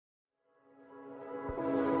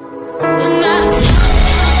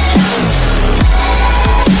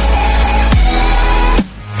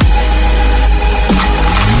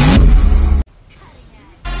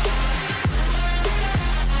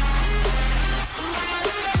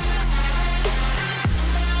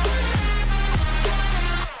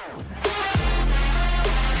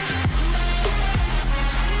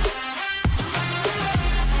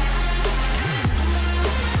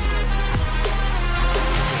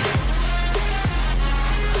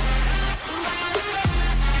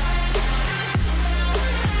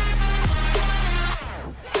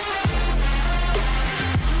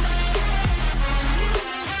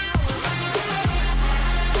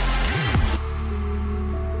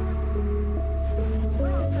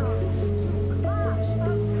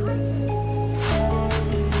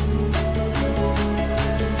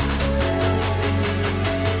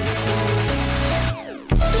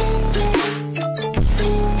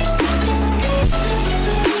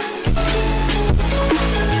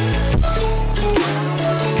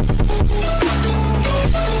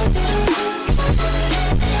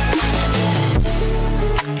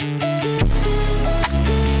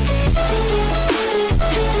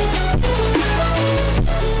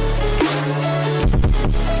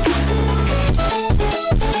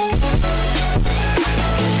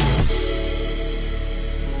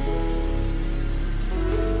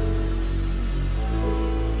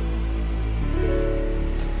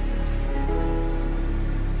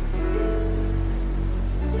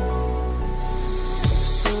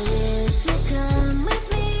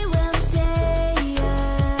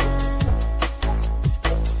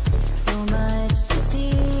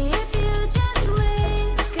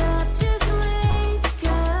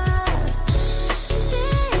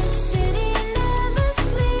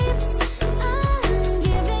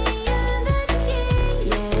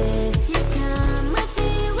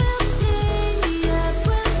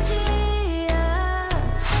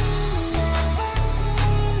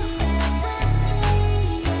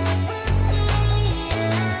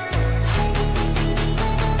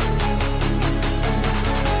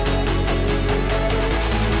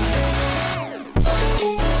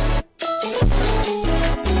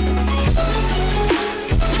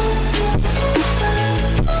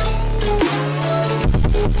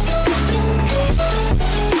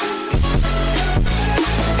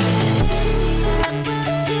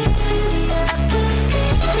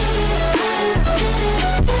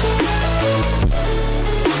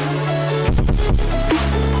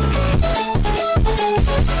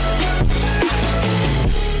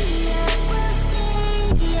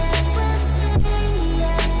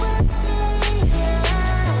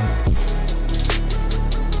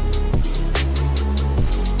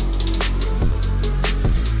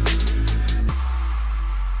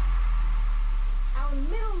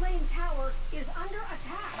tower is under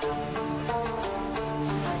attack.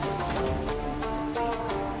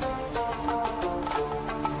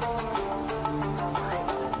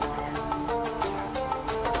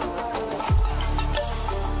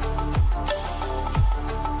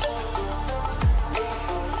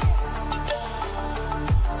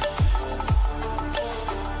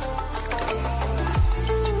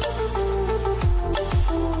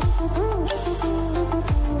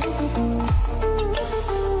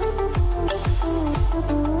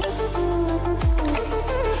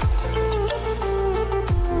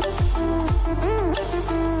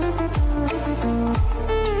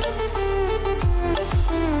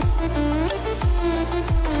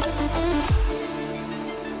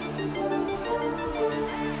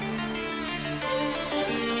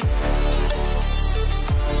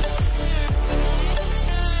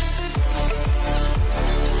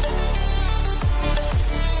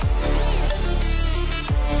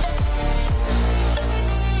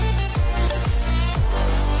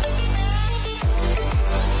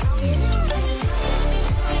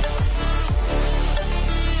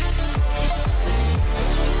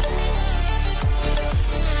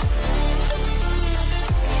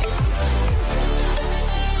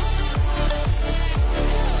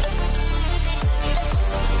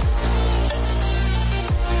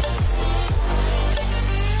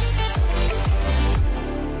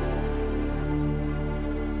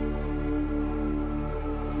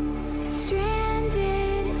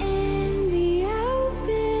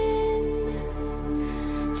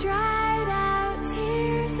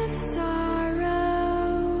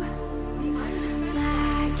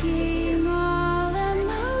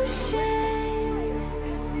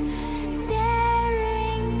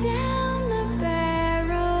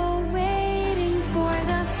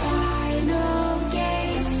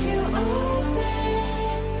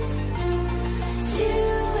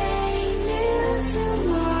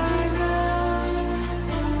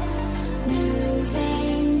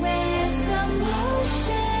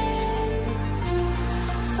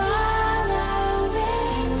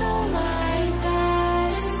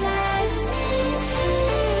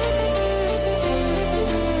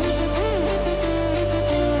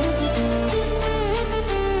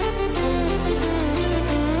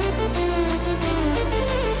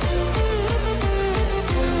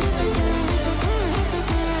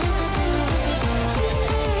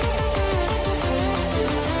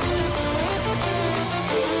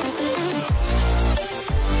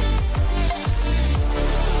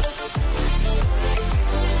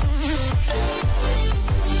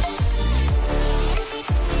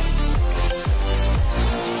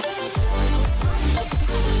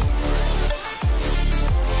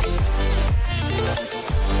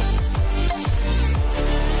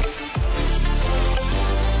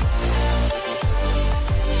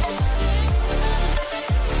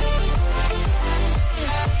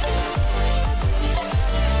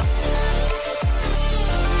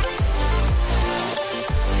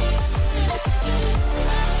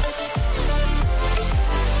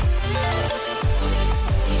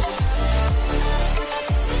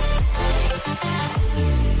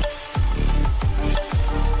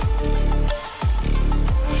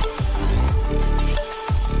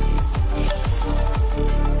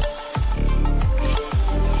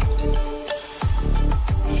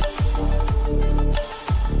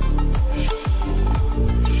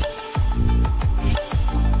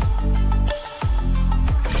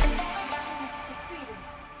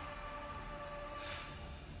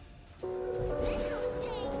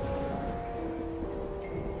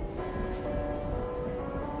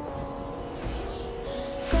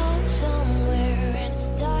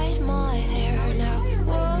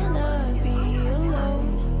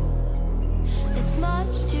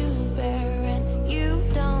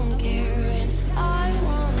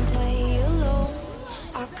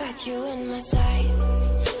 You in my sight.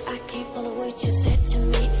 I keep all the words you said to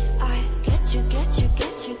me. I get you, get you,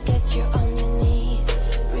 get you, get you on your knees.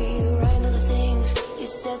 Rewrite all the things you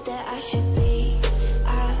said that I should be.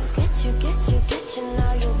 I get you, get you, get you.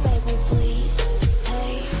 Now you beg me please.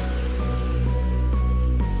 Hey,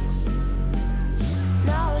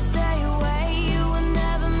 now I stay away. You were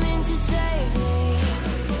never meant to save me.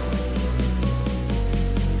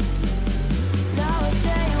 Now I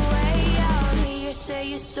stay away. I'll hear you say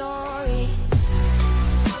you're sorry.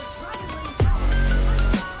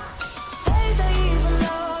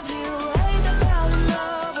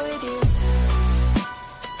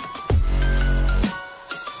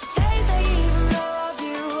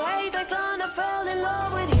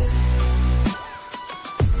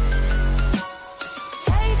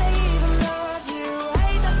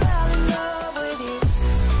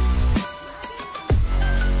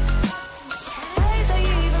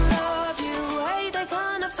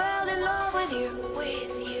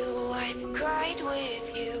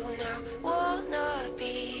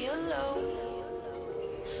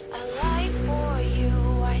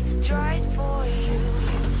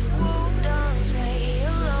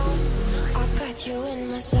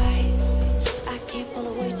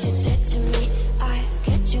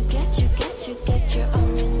 that you're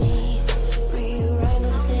on your knees, rewriting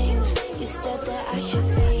the things you said that I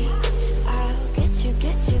should be. I'll get you,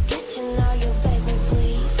 get you, get you, now you beg me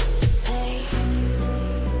please. Hey,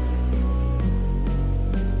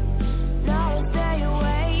 now I stay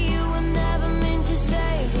away, you were never meant to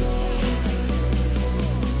save me.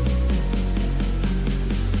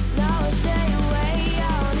 Now I stay away,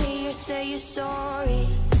 I don't hear you say you're sorry.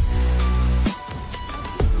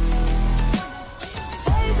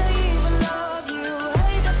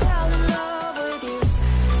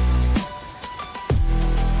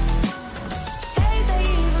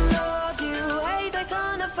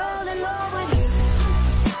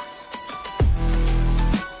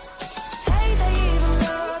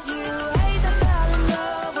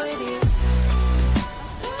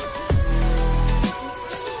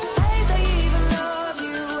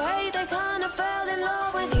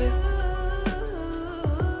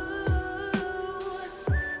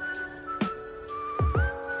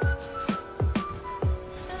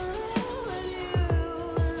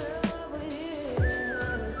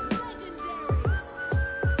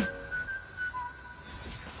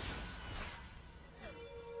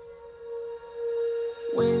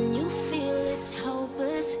 When you feel it's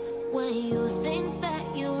hopeless, when you think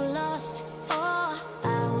that you're lost, oh,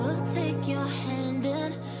 I will take your hand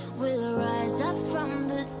and we'll rise up from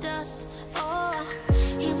the dust. Oh,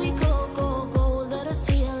 here we go, go, go, let us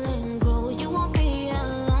heal and grow. You won't be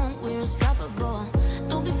alone, we're unstoppable.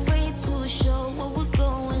 Don't be afraid to show what we're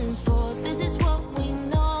going for. This is what we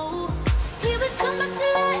know. Here we come back to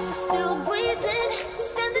life, we're still breathing.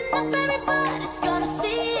 Standing up, everybody's gonna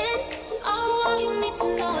see it. All you need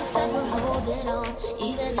to know is that we're holding on.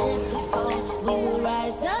 Even if we fall, we will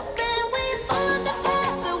rise up and we follow the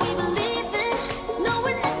path that we believe in. No,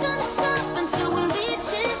 we're not gonna stop until we reach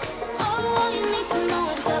it. All you need to know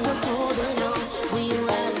is that we're holding on. We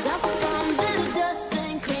rise up from the dust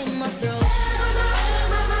and claim our throne.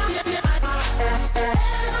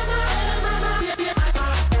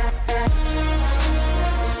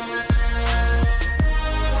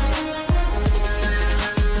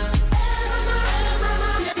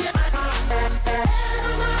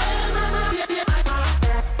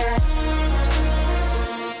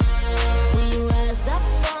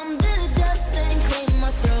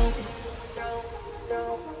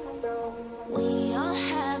 We all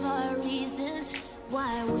have our reasons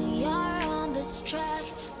why we are on this track.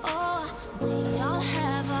 Oh, we all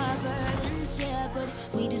have our burdens, yeah, but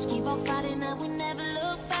we just keep on fighting and we never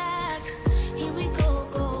look back. Here we go,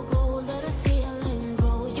 go, go, let us heal and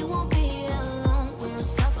grow. You won't be alone, we're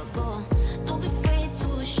unstoppable. Don't be afraid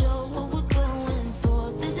to show what we're going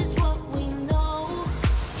for. This is what we know.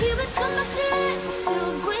 Here we come back to life, we're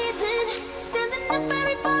still breathing. Standing up,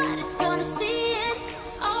 everybody's gonna see it.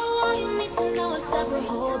 All you need to know is that we're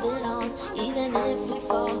holding on. Even if we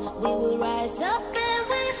fall, we will rise up and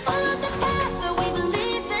we follow the path.